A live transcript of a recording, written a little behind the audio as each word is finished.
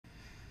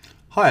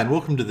Hi, and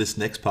welcome to this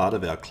next part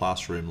of our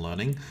classroom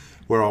learning,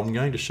 where I'm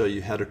going to show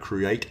you how to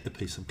create a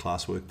piece of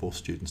classwork for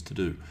students to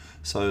do.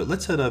 So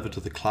let's head over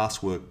to the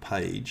classwork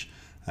page.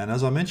 And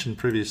as I mentioned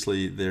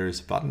previously, there is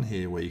a button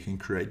here where you can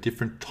create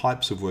different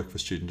types of work for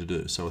students to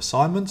do. So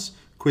assignments,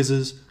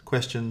 quizzes,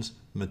 questions,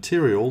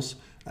 materials,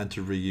 and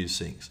to reuse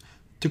things.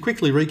 To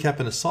quickly recap,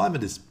 an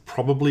assignment is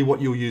probably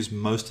what you'll use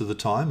most of the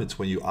time. It's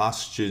when you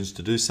ask students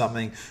to do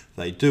something,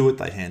 they do it,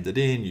 they hand it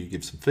in, you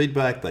give some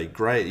feedback, you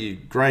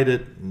grade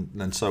it,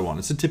 and so on.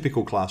 It's a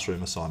typical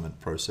classroom assignment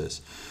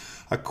process.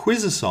 A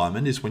quiz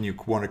assignment is when you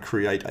want to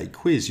create a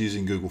quiz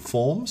using Google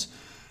Forms,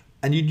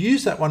 and you'd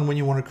use that one when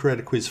you want to create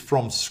a quiz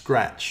from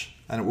scratch.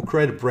 And it will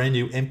create a brand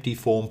new empty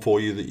form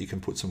for you that you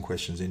can put some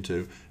questions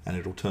into, and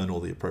it'll turn all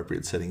the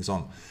appropriate settings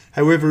on.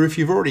 However, if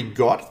you've already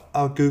got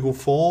a Google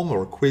form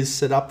or a quiz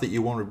set up that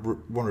you want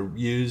to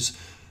use,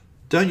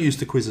 don't use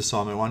the quiz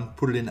assignment one,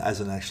 put it in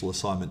as an actual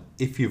assignment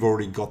if you've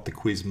already got the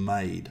quiz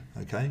made.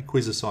 Okay,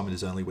 quiz assignment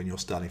is only when you're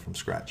starting from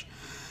scratch.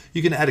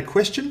 You can add a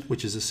question,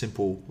 which is a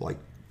simple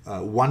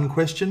one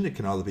question. It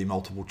can either be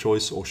multiple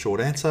choice or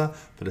short answer,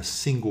 but a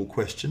single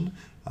question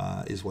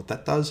is what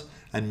that does.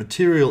 And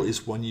material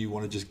is when you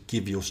want to just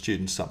give your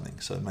students something.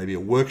 So maybe a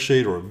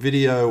worksheet or a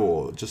video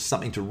or just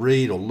something to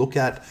read or look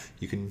at.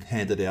 You can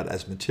hand it out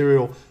as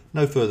material.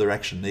 No further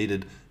action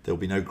needed. There'll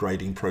be no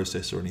grading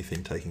process or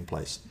anything taking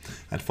place.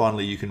 And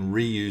finally, you can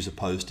reuse a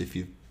post if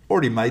you've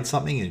already made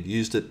something and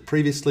used it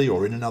previously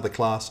or in another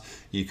class.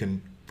 You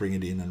can bring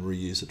it in and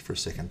reuse it for a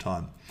second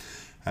time.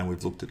 And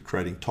we've looked at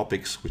creating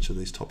topics, which are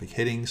these topic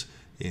headings,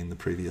 in the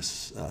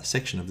previous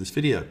section of this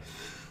video.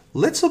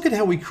 Let's look at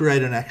how we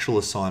create an actual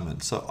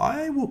assignment. So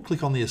I will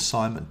click on the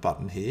assignment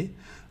button here,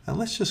 and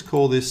let's just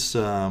call this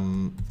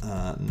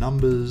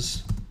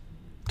numbers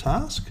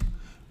task,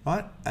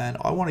 right? And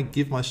I want to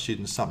give my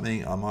students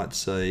something. I might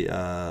say,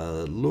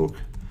 look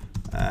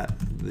at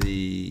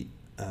the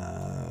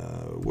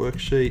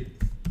worksheet,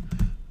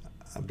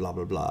 blah,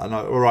 blah, blah. And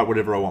I'll write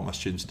whatever I want my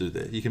students to do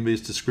there. You can be as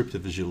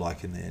descriptive as you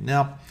like in there.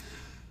 Now,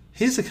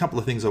 here's a couple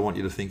of things I want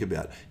you to think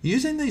about.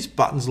 Using these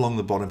buttons along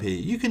the bottom here,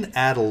 you can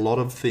add a lot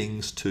of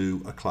things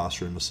to a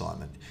classroom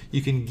assignment.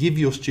 You can give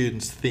your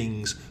students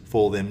things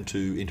for them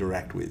to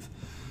interact with.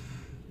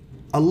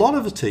 A lot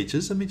of the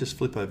teachers, let me just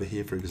flip over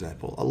here for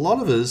example, a lot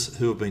of us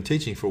who have been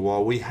teaching for a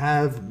while, we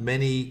have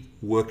many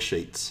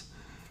worksheets.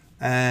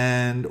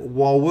 And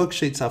while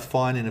worksheets are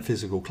fine in a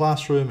physical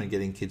classroom and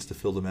getting kids to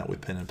fill them out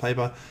with pen and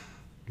paper,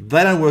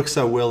 they don't work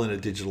so well in a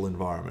digital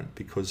environment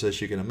because,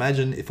 as you can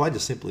imagine, if I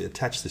just simply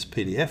attach this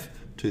PDF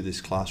to this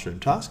classroom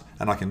task,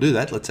 and I can do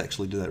that, let's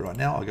actually do that right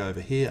now. I'll go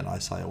over here and I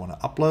say I want to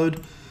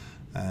upload,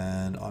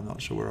 and I'm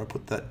not sure where I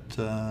put that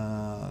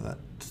that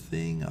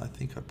thing. I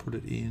think I put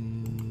it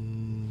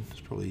in,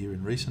 it's probably here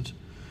in recent.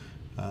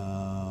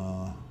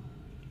 No,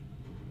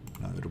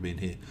 it'll be in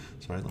here.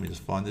 Sorry, let me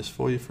just find this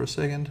for you for a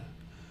second.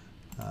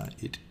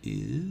 It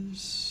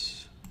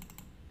is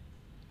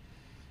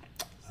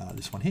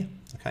this one here.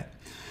 Okay,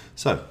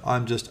 so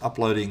I'm just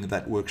uploading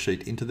that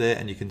worksheet into there,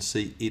 and you can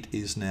see it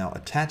is now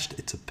attached.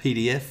 It's a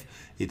PDF.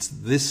 It's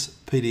this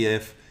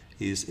PDF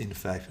is in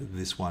fact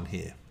this one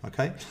here.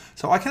 Okay,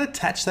 so I can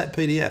attach that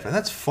PDF, and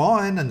that's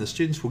fine, and the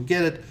students will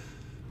get it,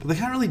 but they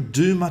can't really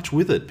do much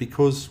with it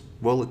because,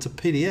 well, it's a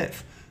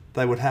PDF.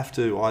 They would have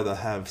to either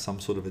have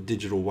some sort of a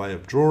digital way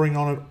of drawing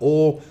on it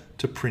or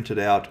to print it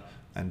out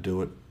and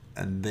do it,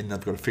 and then they've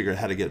got to figure out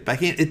how to get it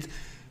back in.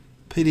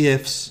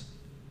 PDFs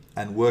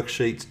and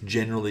worksheets,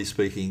 generally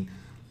speaking,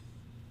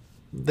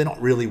 they're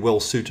not really well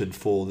suited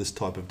for this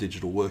type of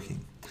digital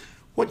working.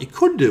 What you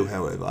could do,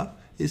 however,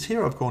 is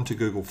here I've gone to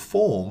Google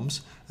Forms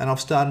and I've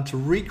started to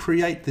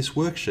recreate this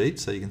worksheet,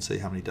 so you can see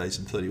how many days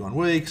in 31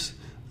 weeks,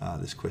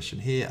 this question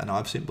here, and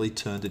I've simply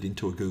turned it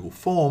into a Google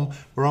form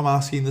where I'm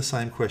asking the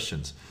same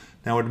questions.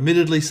 Now,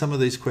 admittedly, some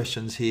of these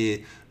questions here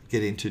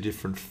get into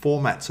different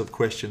formats of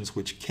questions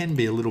which can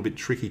be a little bit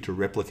tricky to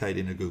replicate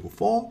in a Google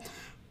form,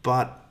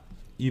 but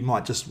you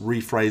might just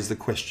rephrase the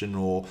question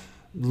or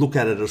look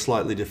at it a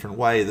slightly different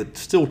way that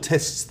still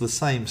tests the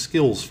same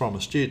skills from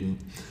a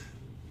student.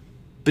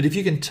 But if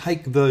you can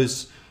take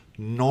those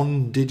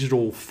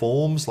non-digital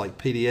forms like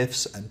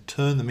PDFs and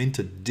turn them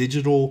into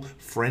digital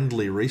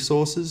friendly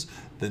resources,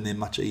 then they're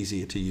much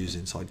easier to use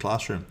inside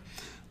Classroom.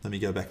 Let me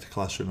go back to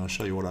Classroom and I'll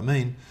show you what I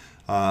mean.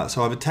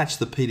 So I've attached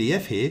the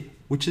PDF here,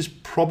 which is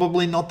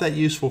probably not that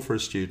useful for a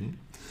student.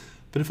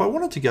 But if I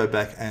wanted to go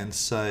back and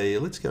say,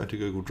 let's go to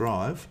Google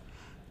Drive,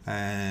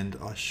 and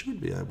I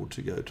should be able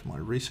to go to my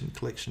recent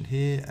collection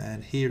here,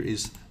 and here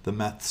is the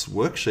maths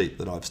worksheet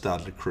that I've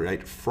started to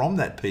create from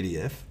that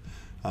PDF,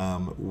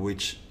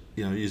 which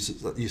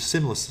use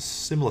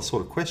similar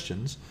sort of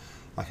questions.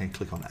 I can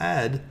click on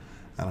add,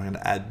 and I'm going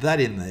to add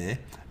that in there,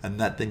 and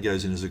that then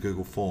goes in as a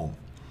Google form.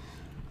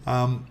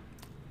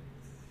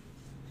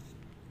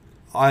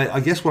 I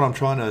guess what I'm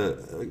trying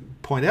to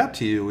point out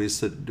to you is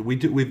that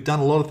we've done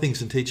a lot of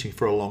things in teaching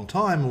for a long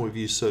time, and we've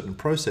used certain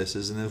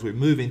processes, and as we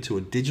move into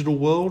a digital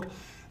world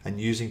and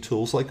using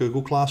tools like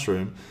Google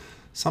Classroom,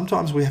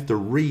 sometimes we have to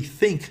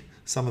rethink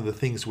some of the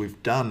things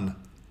we've done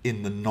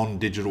in the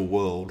non-digital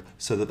world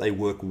so that they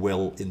work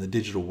well in the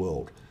digital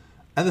world.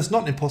 And it's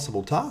not an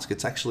impossible task.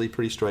 It's actually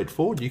pretty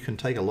straightforward. You can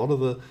take a lot of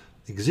the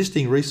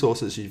existing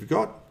resources you've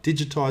got,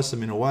 digitize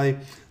them in a way.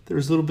 There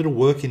is a little bit of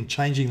work in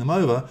changing them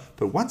over,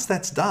 but once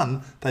that's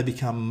done, they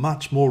become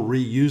much more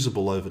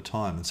reusable over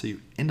time. And so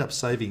you end up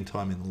saving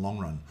time in the long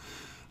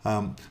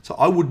run. So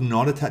I would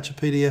not attach a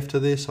PDF to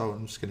this.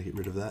 I'm just going to get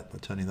rid of that by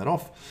turning that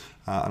off.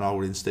 And I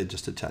would instead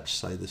just attach,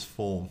 say, this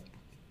form.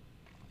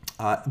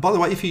 By the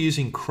way, if you're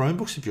using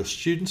Chromebooks, if your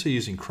students are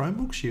using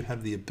Chromebooks, you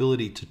have the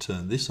ability to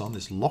turn this on,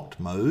 this locked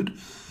mode.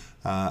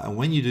 And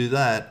when you do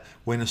that,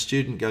 when a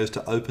student goes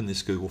to open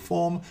this Google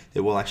form,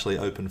 it will actually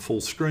open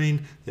full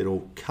screen.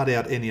 It'll cut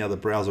out any other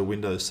browser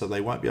windows, so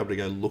they won't be able to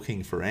go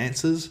looking for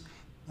answers.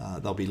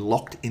 They'll be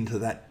locked into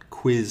that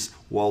quiz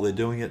while they're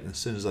doing it, and as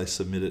soon as they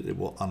submit it, it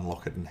will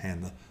unlock it and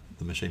hand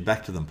the machine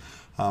back to them.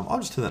 I'll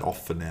just turn that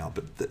off for now,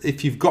 but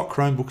if you've got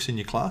Chromebooks in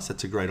your class,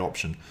 that's a great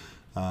option.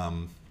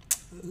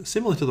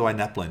 Similar to the way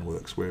NAPLAN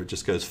works, where it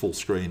just goes full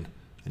screen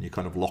and you're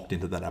kind of locked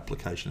into that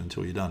application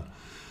until you're done.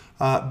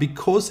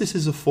 Because this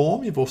is a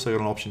form, you've also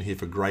got an option here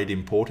for grade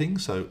importing,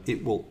 so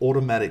it will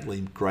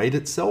automatically grade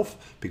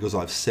itself because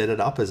I've set it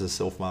up as a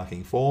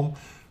self-marking form.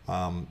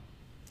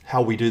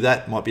 How we do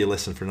that might be a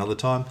lesson for another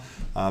time,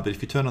 but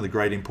if you turn on the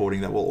grade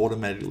importing, that will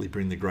automatically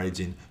bring the grades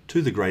in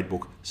to the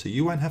gradebook, so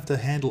you won't have to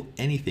handle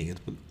anything.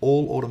 It's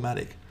all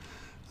automatic.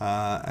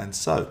 And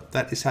so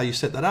that is how you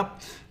set that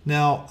up.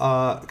 Now,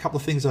 a couple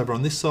of things over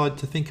on this side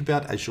to think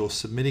about as you're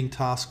submitting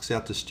tasks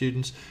out to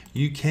students.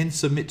 You can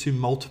submit to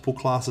multiple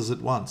classes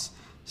at once.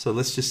 So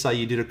let's just say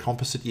you did a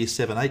composite year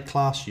 7-8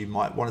 class. You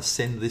might want to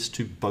send this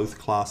to both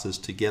classes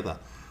together.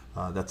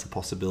 That's a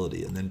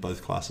possibility, and then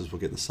both classes will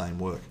get the same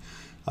work.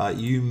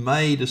 You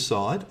may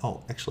decide,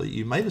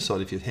 you may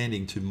decide if you're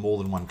handing to more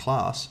than one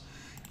class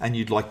and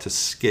you'd like to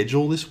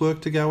schedule this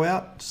work to go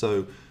out.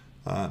 So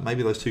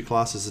maybe those two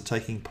classes are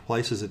taking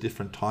places at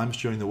different times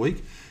during the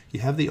week. You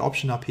have the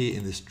option up here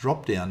in this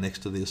drop down next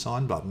to the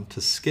assign button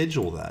to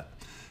schedule that.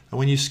 And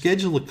when you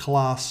schedule a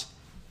class,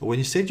 or when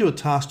you schedule a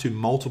task to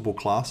multiple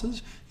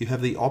classes, you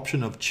have the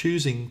option of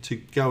choosing to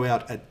go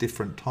out at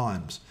different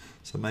times.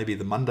 So maybe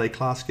the Monday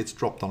class gets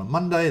dropped on a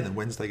Monday, and then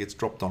Wednesday gets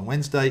dropped on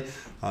Wednesday.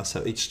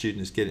 So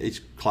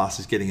each class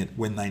is getting it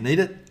when they need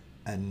it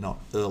and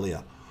not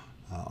earlier.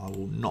 I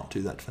will not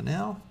do that for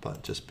now,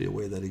 but just be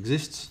aware that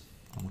exists.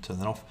 I will turn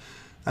that off.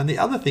 And the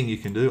other thing you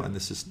can do, and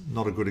this is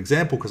not a good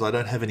example because I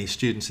don't have any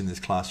students in this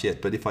class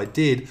yet, but if I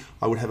did,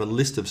 I would have a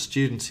list of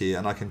students here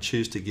and I can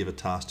choose to give a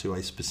task to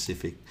a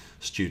specific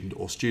student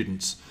or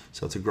students.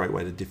 So it's a great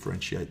way to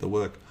differentiate the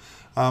work.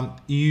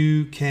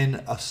 You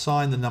can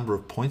assign the number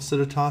of points that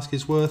a task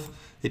is worth.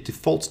 It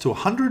defaults to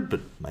 100,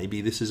 but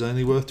maybe this is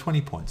only worth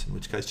 20 points, in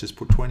which case just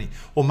put 20.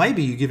 Or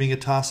maybe you're giving a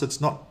task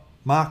that's not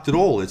marked at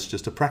all, it's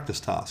just a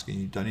practice task and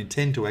you don't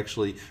intend to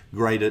actually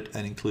grade it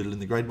and include it in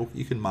the gradebook.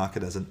 You can mark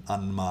it as an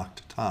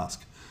unmarked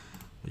task.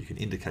 You can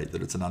indicate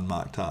that it's an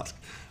unmarked task.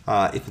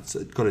 If it's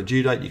got a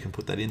due date, you can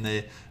put that in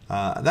there.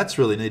 That's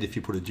really neat if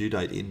you put a due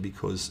date in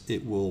because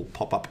it will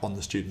pop up on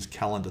the student's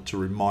calendar to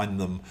remind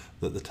them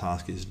that the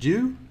task is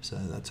due. So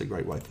that's a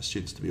great way for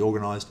students to be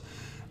organised.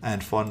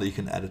 And finally, you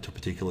can add it to a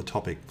particular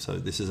topic. So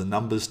this is a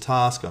numbers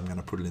task. I'm going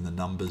to put it in the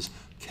numbers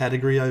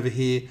category over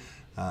here.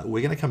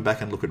 We're going to come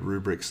back and look at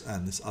rubrics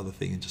and this other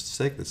thing in just a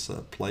sec, this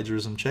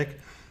plagiarism check.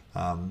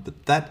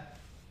 But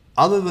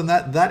other than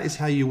that, that is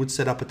how you would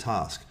set up a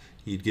task.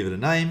 You'd give it a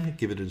name,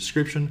 give it a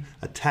description,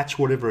 attach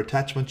whatever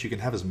attachments. You can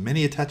have as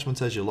many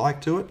attachments as you like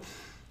to it.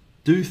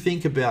 Do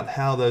think about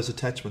how those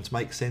attachments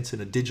make sense in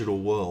a digital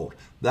world.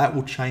 That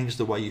will change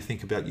the way you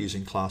think about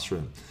using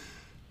Classroom.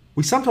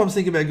 We sometimes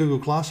think about Google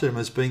Classroom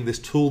as being this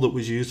tool that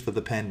was used for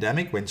the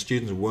pandemic when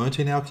students weren't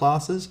in our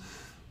classes.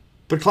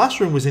 But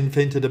Classroom was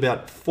invented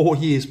about 4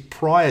 years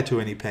prior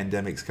to any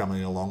pandemics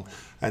coming along.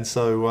 And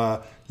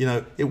so,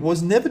 it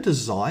was never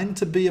designed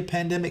to be a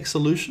pandemic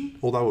solution,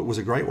 although it was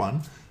a great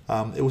one.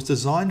 It was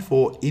designed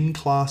for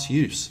in-class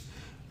use.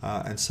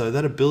 And so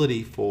that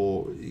ability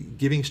for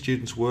giving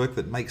students work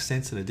that makes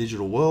sense in a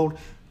digital world,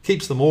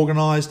 keeps them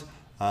organized.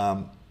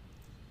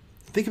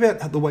 Think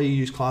about the way you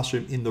use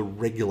Classroom in the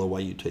regular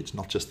way you teach,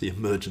 not just the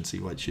emergency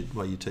way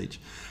you teach.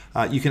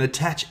 You can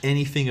attach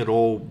anything at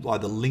all,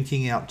 either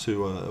linking out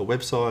to a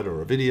website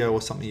or a video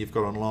or something you've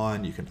got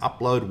online. You can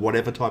upload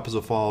whatever types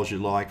of files you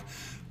like.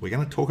 We're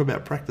going to talk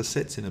about practice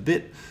sets in a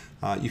bit.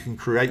 You can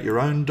create your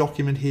own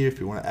document here if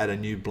you want to add a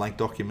new blank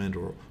document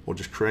or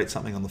just create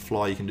something on the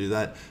fly, you can do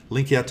that.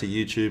 Link out to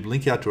YouTube,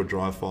 link out to a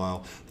Drive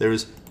file. There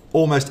is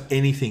almost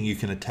anything you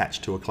can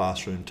attach to a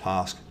Classroom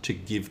task to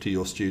give to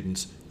your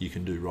students, you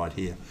can do right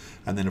here.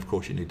 And then of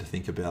course you need to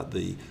think about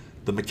the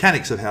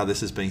mechanics of how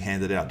this is being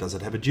handed out. Does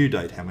it have a due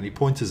date? How many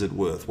points is it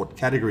worth? What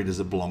category does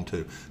it belong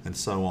to? And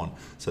so on.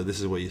 So this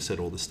is where you set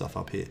all this stuff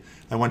up here.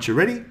 And once you're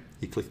ready,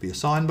 you click the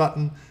assign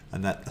button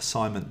and that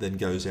assignment then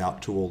goes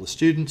out to all the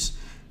students.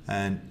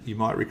 And you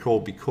might recall,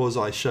 because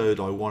I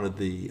wanted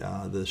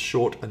the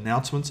short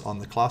announcements on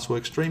the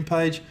Classwork stream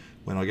page,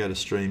 when I go to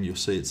stream, you'll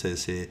see it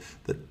says here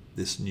that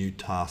this new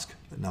task,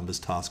 numbers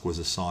task, was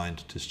assigned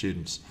to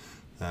students.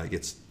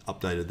 gets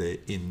updated there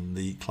in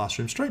the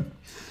classroom stream.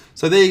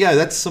 So there you go.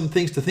 That's some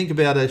things to think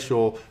about as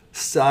you're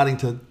starting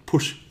to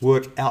push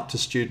work out to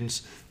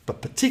students.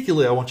 But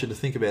particularly, I want you to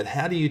think about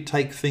how do you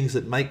take things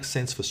that make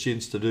sense for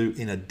students to do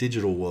in a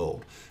digital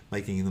world,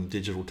 making them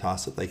digital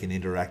tasks that they can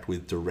interact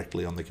with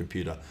directly on the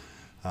computer.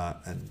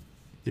 And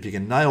if you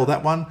can nail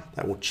that one,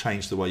 that will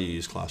change the way you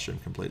use Classroom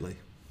completely.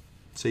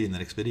 See you in the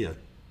next video.